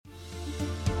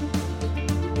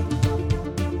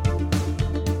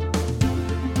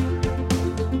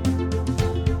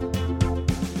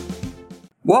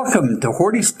Welcome to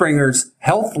HortySpringer's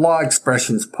Health Law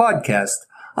Expressions podcast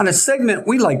on a segment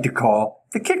we like to call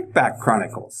the Kickback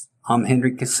Chronicles. I'm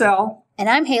Henry Casale. And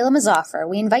I'm Hala Mouzaffar.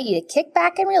 We invite you to kick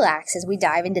back and relax as we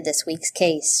dive into this week's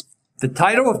case. The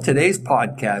title of today's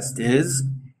podcast is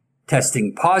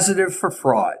Testing Positive for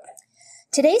Fraud.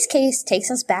 Today's case takes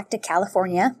us back to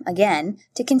California, again,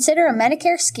 to consider a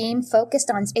Medicare scheme focused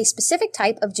on a specific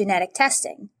type of genetic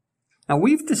testing. Now,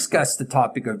 we've discussed the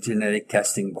topic of genetic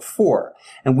testing before,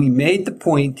 and we made the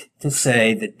point to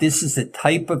say that this is a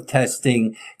type of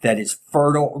testing that is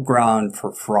fertile ground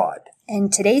for fraud.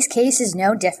 And today's case is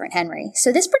no different, Henry.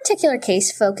 So this particular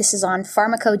case focuses on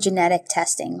pharmacogenetic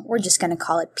testing. We're just going to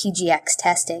call it PGX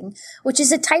testing, which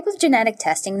is a type of genetic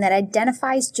testing that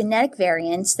identifies genetic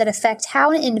variants that affect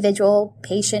how an individual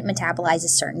patient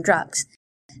metabolizes certain drugs.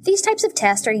 These types of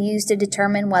tests are used to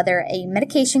determine whether a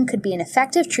medication could be an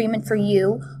effective treatment for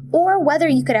you or whether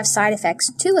you could have side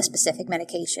effects to a specific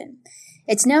medication.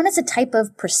 It's known as a type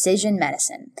of precision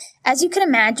medicine. As you can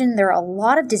imagine, there are a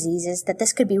lot of diseases that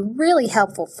this could be really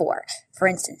helpful for. For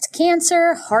instance,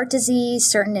 cancer, heart disease,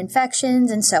 certain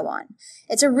infections, and so on.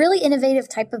 It's a really innovative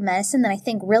type of medicine that I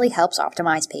think really helps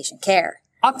optimize patient care.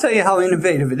 I'll tell you how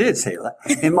innovative it is, Hala.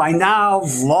 In my now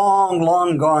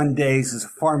long gone days as a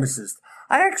pharmacist,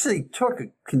 I actually took a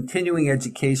continuing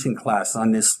education class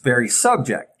on this very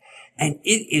subject, and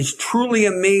it is truly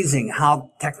amazing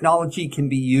how technology can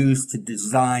be used to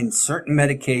design certain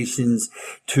medications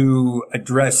to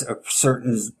address a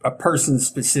person's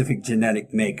specific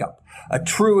genetic makeup, a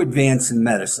true advance in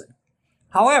medicine.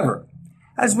 However,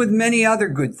 as with many other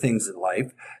good things in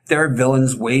life, there are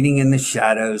villains waiting in the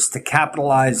shadows to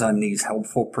capitalize on these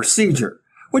helpful procedures,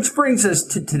 which brings us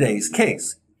to today's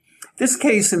case. This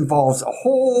case involves a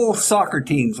whole soccer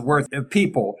team's worth of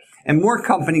people and more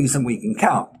companies than we can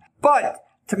count. But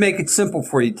to make it simple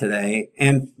for you today,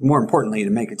 and more importantly, to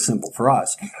make it simple for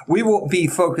us, we will be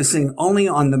focusing only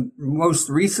on the most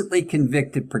recently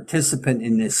convicted participant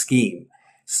in this scheme,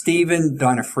 Stephen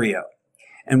Donofrio.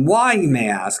 And why, you may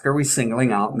ask, are we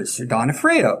singling out Mr.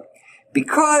 Donofrio?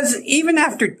 Because even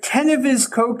after 10 of his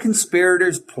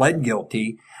co-conspirators pled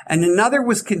guilty, and another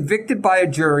was convicted by a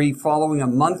jury following a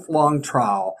month-long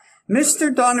trial,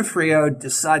 Mr. Donofrio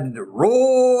decided to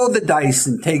roll the dice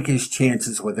and take his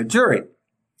chances with a jury.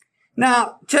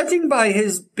 Now, judging by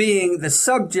his being the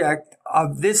subject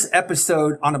of this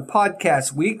episode on a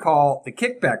podcast we call the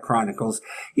Kickback Chronicles,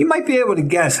 you might be able to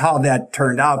guess how that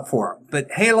turned out for him.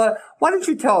 But Hala, why don't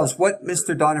you tell us what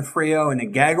Mr. Donofrio and a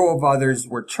gaggle of others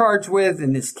were charged with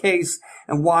in this case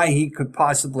and why he could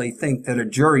possibly think that a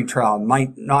jury trial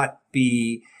might not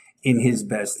be in his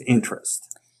best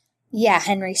interest? Yeah,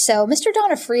 Henry. So Mr.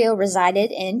 Donofrio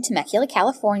resided in Temecula,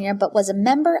 California, but was a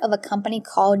member of a company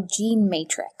called Gene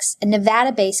Matrix, a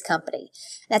Nevada-based company.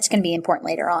 That's going to be important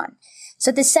later on. So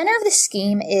at the center of the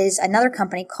scheme is another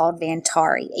company called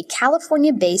Vantari, a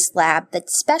California-based lab that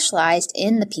specialized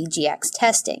in the PGX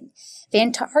testing.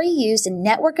 Vantari used a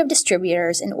network of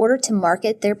distributors in order to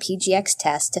market their PGX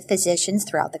tests to physicians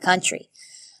throughout the country.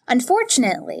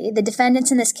 Unfortunately, the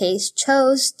defendants in this case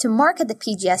chose to market the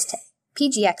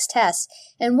PGX tests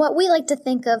in what we like to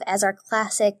think of as our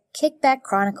classic Kickback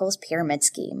Chronicles pyramid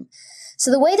scheme. So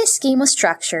the way this scheme was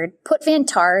structured put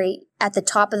Vantari at the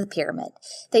top of the pyramid.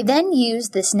 They then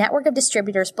used this network of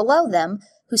distributors below them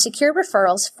who secured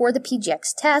referrals for the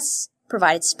PGX tests,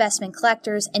 provided specimen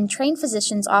collectors, and trained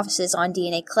physicians' offices on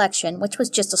DNA collection, which was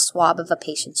just a swab of a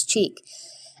patient's cheek.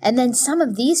 And then some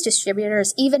of these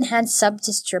distributors even had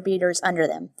sub-distributors under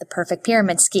them, the perfect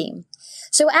pyramid scheme.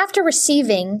 So after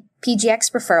receiving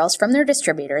PGX referrals from their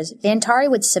distributors, Vantari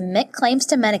would submit claims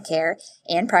to Medicare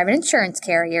and private insurance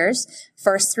carriers,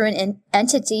 first through an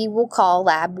entity we'll call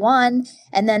Lab 1,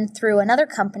 and then through another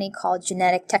company called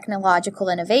Genetic Technological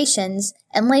Innovations,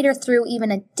 and later through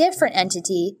even a different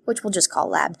entity, which we'll just call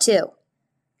Lab 2.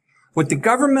 What the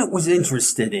government was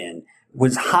interested in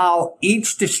was how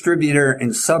each distributor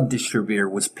and sub-distributor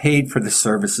was paid for the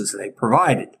services they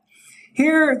provided.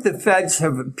 Here, the feds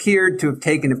have appeared to have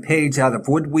taken a page out of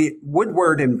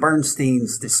Woodward and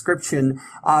Bernstein's description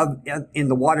in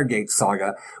the Watergate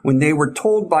saga when they were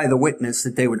told by the witness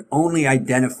that they would only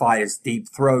identify as deep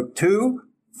throat to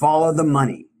follow the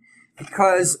money.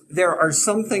 Because there are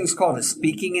some things called a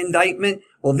speaking indictment.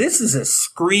 Well, this is a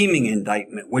screaming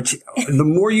indictment, which the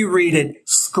more you read it,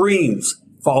 screams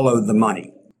follow the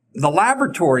money. The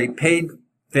laboratory paid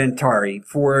Vantari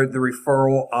for the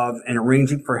referral of and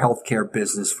arranging for healthcare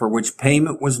business for which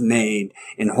payment was made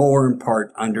in whole or in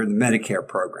part under the Medicare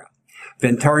program.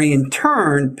 Vantari in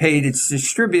turn paid its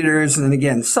distributors and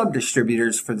again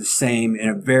sub-distributors for the same in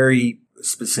a very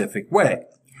specific way.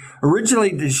 Originally,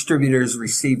 the distributors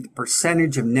received a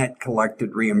percentage of net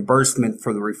collected reimbursement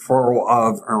for the referral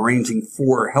of or arranging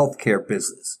for healthcare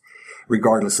business,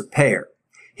 regardless of payer.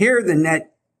 Here, the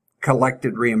net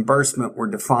collected reimbursement were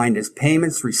defined as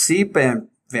payments received by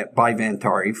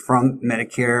Vantari from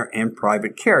Medicare and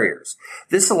private carriers.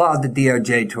 This allowed the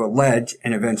DOJ to allege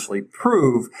and eventually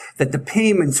prove that the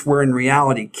payments were in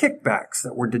reality kickbacks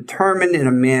that were determined in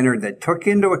a manner that took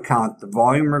into account the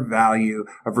volume or value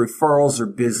of referrals or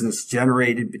business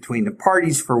generated between the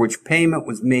parties for which payment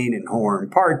was made in whole or in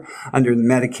part under the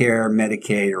Medicare,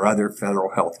 Medicaid, or other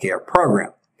federal health care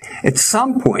program. At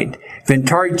some point,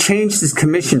 Vantari changed its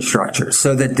commission structure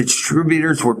so that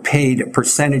distributors were paid a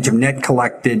percentage of net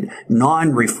collected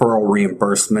non-referral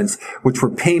reimbursements, which were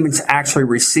payments actually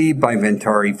received by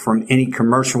Vantari from any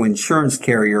commercial insurance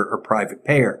carrier or private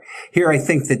payer. Here, I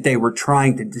think that they were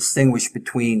trying to distinguish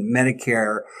between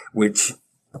Medicare, which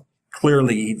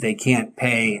clearly they can't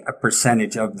pay a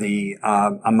percentage of the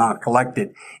amount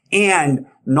collected, and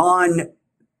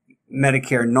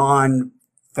non-Medicare,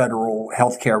 non-federal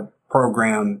healthcare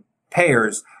program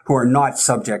payers who are not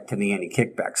subject to the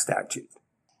anti-kickback statute.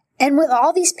 And with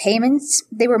all these payments,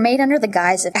 they were made under the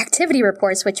guise of activity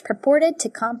reports, which purported to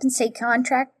compensate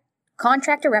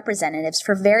contractor representatives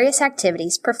for various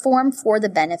activities performed for the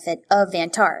benefit of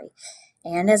Vantari.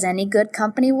 And as any good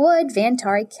company would,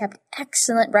 Vantari kept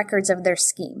excellent records of their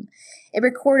scheme. It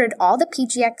recorded all the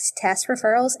PGX test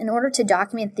referrals in order to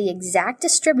document the exact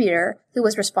distributor who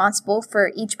was responsible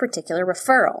for each particular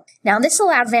referral. Now, this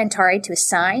allowed Vantari to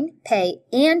assign, pay,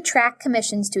 and track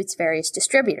commissions to its various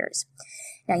distributors.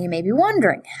 Now, you may be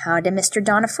wondering, how did Mr.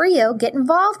 Donofrio get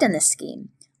involved in this scheme?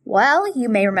 Well, you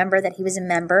may remember that he was a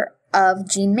member of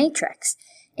Gene Matrix.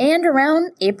 And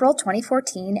around April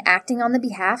 2014, acting on the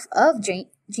behalf of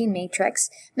Gene Matrix,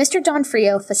 Mr.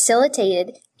 Donofrio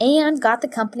facilitated and got the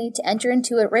company to enter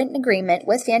into a written agreement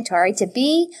with Vantari to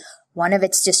be one of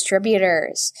its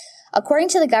distributors. According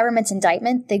to the government's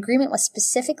indictment, the agreement was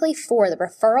specifically for the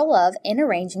referral of and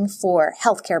arranging for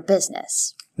healthcare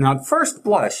business. Now, at first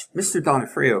blush, Mr.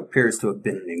 Donofrio appears to have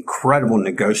been an incredible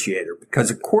negotiator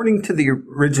because according to the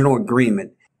original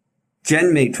agreement,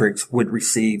 Gen Matrix would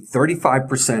receive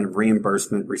 35% of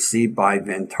reimbursement received by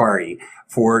Vantari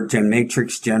for Gen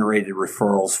Matrix generated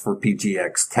referrals for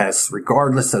PGX tests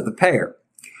regardless of the payer.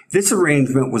 This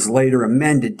arrangement was later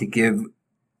amended to give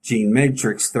Gen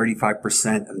Matrix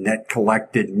 35% of net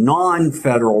collected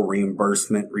non-federal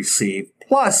reimbursement received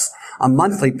plus a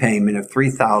monthly payment of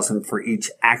 $3,000 for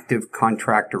each active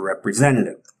contractor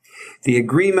representative. The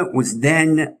agreement was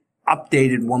then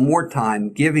updated one more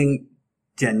time, giving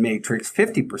Gen Matrix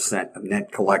 50% of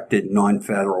net collected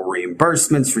non-federal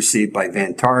reimbursements received by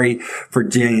Vantari for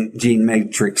Gen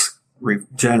Matrix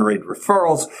generated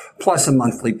referrals, plus a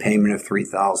monthly payment of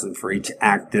 $3,000 for each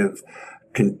active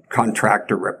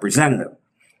contractor representative.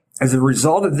 As a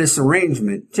result of this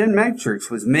arrangement, Gen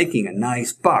Matrix was making a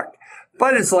nice buck.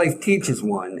 But as life teaches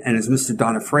one, and as Mr.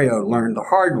 Donofrio learned the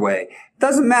hard way, it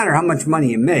doesn't matter how much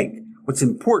money you make. What's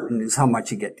important is how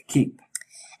much you get to keep.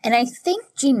 And I think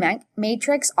Gene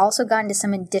Matrix also got into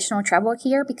some additional trouble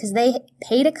here because they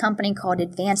paid a company called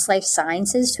Advanced Life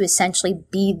Sciences to essentially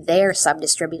be their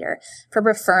sub-distributor for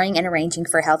referring and arranging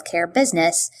for healthcare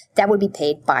business that would be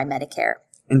paid by Medicare.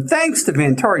 And thanks to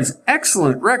Vantari's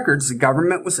excellent records, the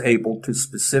government was able to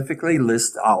specifically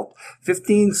list out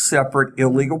 15 separate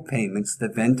illegal payments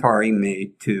that Vantari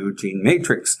made to Gene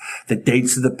Matrix, the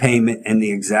dates of the payment, and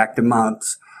the exact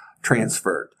amounts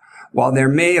transferred. While there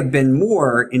may have been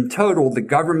more, in total, the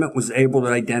government was able to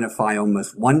identify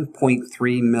almost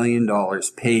 $1.3 million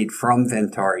paid from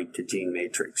Vantari to Gene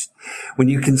Matrix. When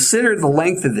you consider the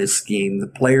length of this scheme, the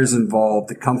players involved,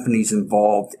 the companies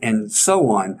involved, and so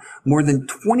on, more than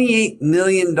 $28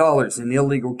 million in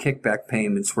illegal kickback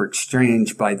payments were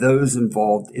exchanged by those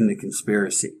involved in the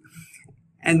conspiracy.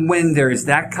 And when there is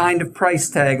that kind of price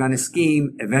tag on a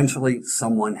scheme, eventually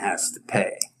someone has to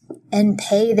pay. And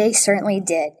pay they certainly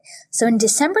did. So in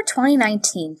December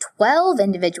 2019, 12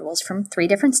 individuals from 3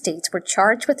 different states were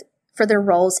charged for their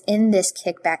roles in this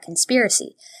kickback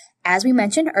conspiracy. As we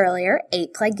mentioned earlier,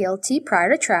 8 pled guilty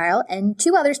prior to trial and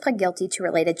 2 others pled guilty to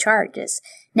related charges.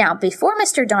 Now, before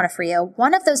Mr. Donofrio,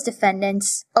 one of those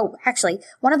defendants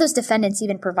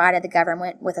even provided the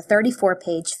government with a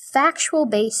 34-page factual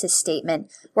basis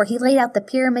statement where he laid out the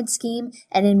pyramid scheme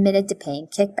and admitted to paying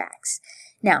kickbacks.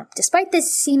 Now, despite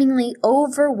this seemingly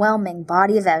overwhelming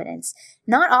body of evidence,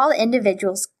 not all the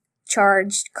individuals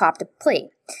charged copped a plea.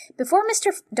 Before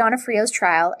Mr. Donofrio's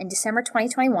trial in December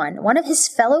 2021, one of his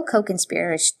fellow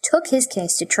co-conspirators took his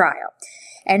case to trial.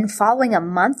 and following a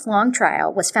month-long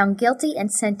trial was found guilty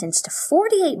and sentenced to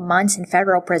 48 months in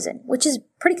federal prison, which is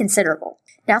pretty considerable.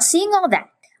 Now, seeing all that,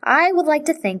 I would like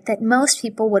to think that most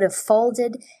people would have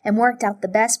folded and worked out the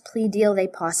best plea deal they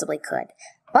possibly could.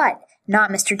 But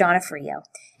not Mr. Donofrio.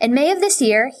 In May of this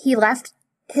year, he left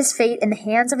his fate in the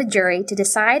hands of a jury to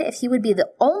decide if he would be the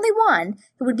only one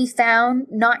who would be found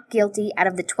not guilty out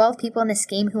of the 12 people in the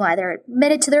scheme who either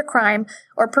admitted to their crime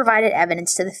or provided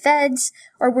evidence to the feds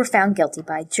or were found guilty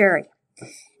by jury.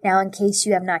 Now, in case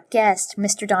you have not guessed,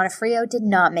 Mr. Donofrio did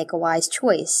not make a wise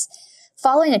choice.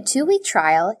 Following a 2-week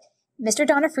trial, Mr.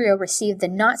 Donofrio received the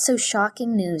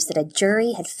not-so-shocking news that a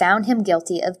jury had found him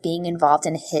guilty of being involved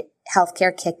in a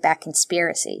healthcare kickback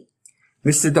conspiracy.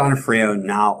 Mr. Donofrio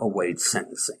now awaits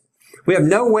sentencing. We have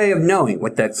no way of knowing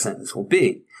what that sentence will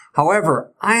be.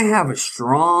 However, I have a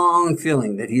strong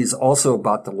feeling that he is also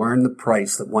about to learn the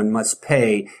price that one must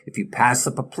pay if you pass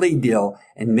up a plea deal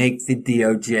and make the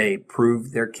DOJ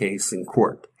prove their case in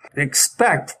court.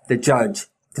 Expect the judge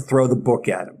to throw the book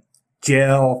at him.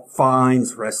 Jail,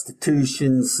 fines,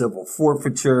 restitution, civil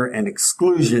forfeiture, and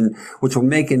exclusion, which will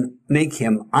make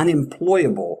him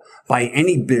unemployable by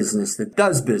any business that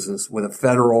does business with a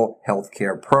federal health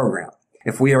care program.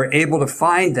 If we are able to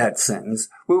find that sentence,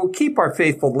 we will keep our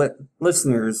faithful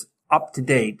listeners up to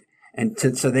date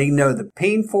so they know the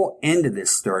painful end of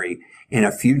this story in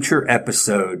a future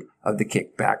episode of the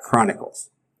Kickback Chronicles.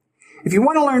 If you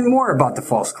want to learn more about the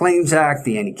False Claims Act,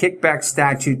 the Anti-Kickback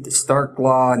Statute, the Stark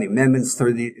Law, and the amendments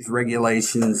to these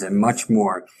regulations, and much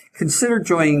more, consider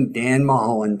joining Dan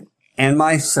Mulholland and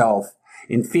myself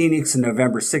in Phoenix on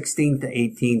November 16 to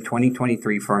 18,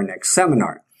 2023 for our next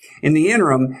seminar. In the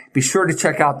interim, be sure to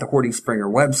check out the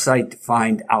HortySpringer website to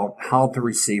find out how to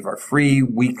receive our free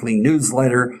weekly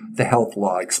newsletter, The Health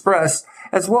Law Express,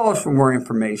 as well as for more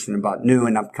information about new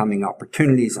and upcoming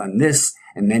opportunities on this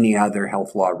and many other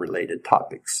health law related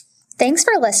topics. Thanks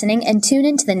for listening, and tune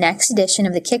in to the next edition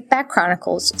of the Kickback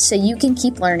Chronicles so you can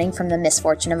keep learning from the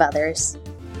misfortune of others.